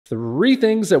3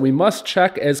 things that we must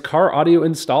check as car audio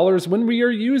installers when we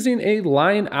are using a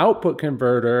line output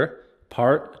converter,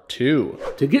 Part 2.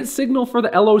 To get signal for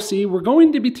the LOC, we're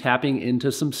going to be tapping into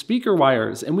some speaker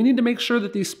wires, and we need to make sure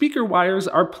that these speaker wires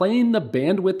are playing the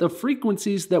bandwidth of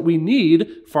frequencies that we need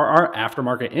for our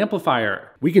aftermarket amplifier.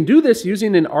 We can do this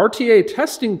using an RTA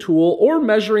testing tool or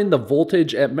measuring the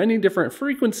voltage at many different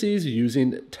frequencies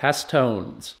using test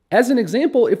tones. As an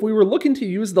example, if we were looking to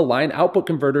use the line output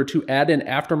converter to add an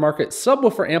aftermarket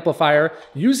subwoofer amplifier,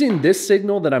 using this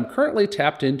signal that I'm currently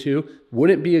tapped into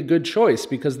wouldn't be a good choice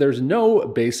because there's no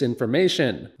base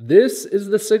information. This is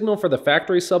the signal for the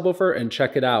factory subwoofer, and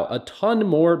check it out, a ton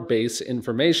more base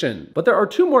information. But there are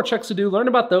 2 more checks to do. Learn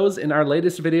about those in our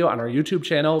latest video on our YouTube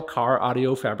channel, Car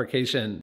Audio Fabrication.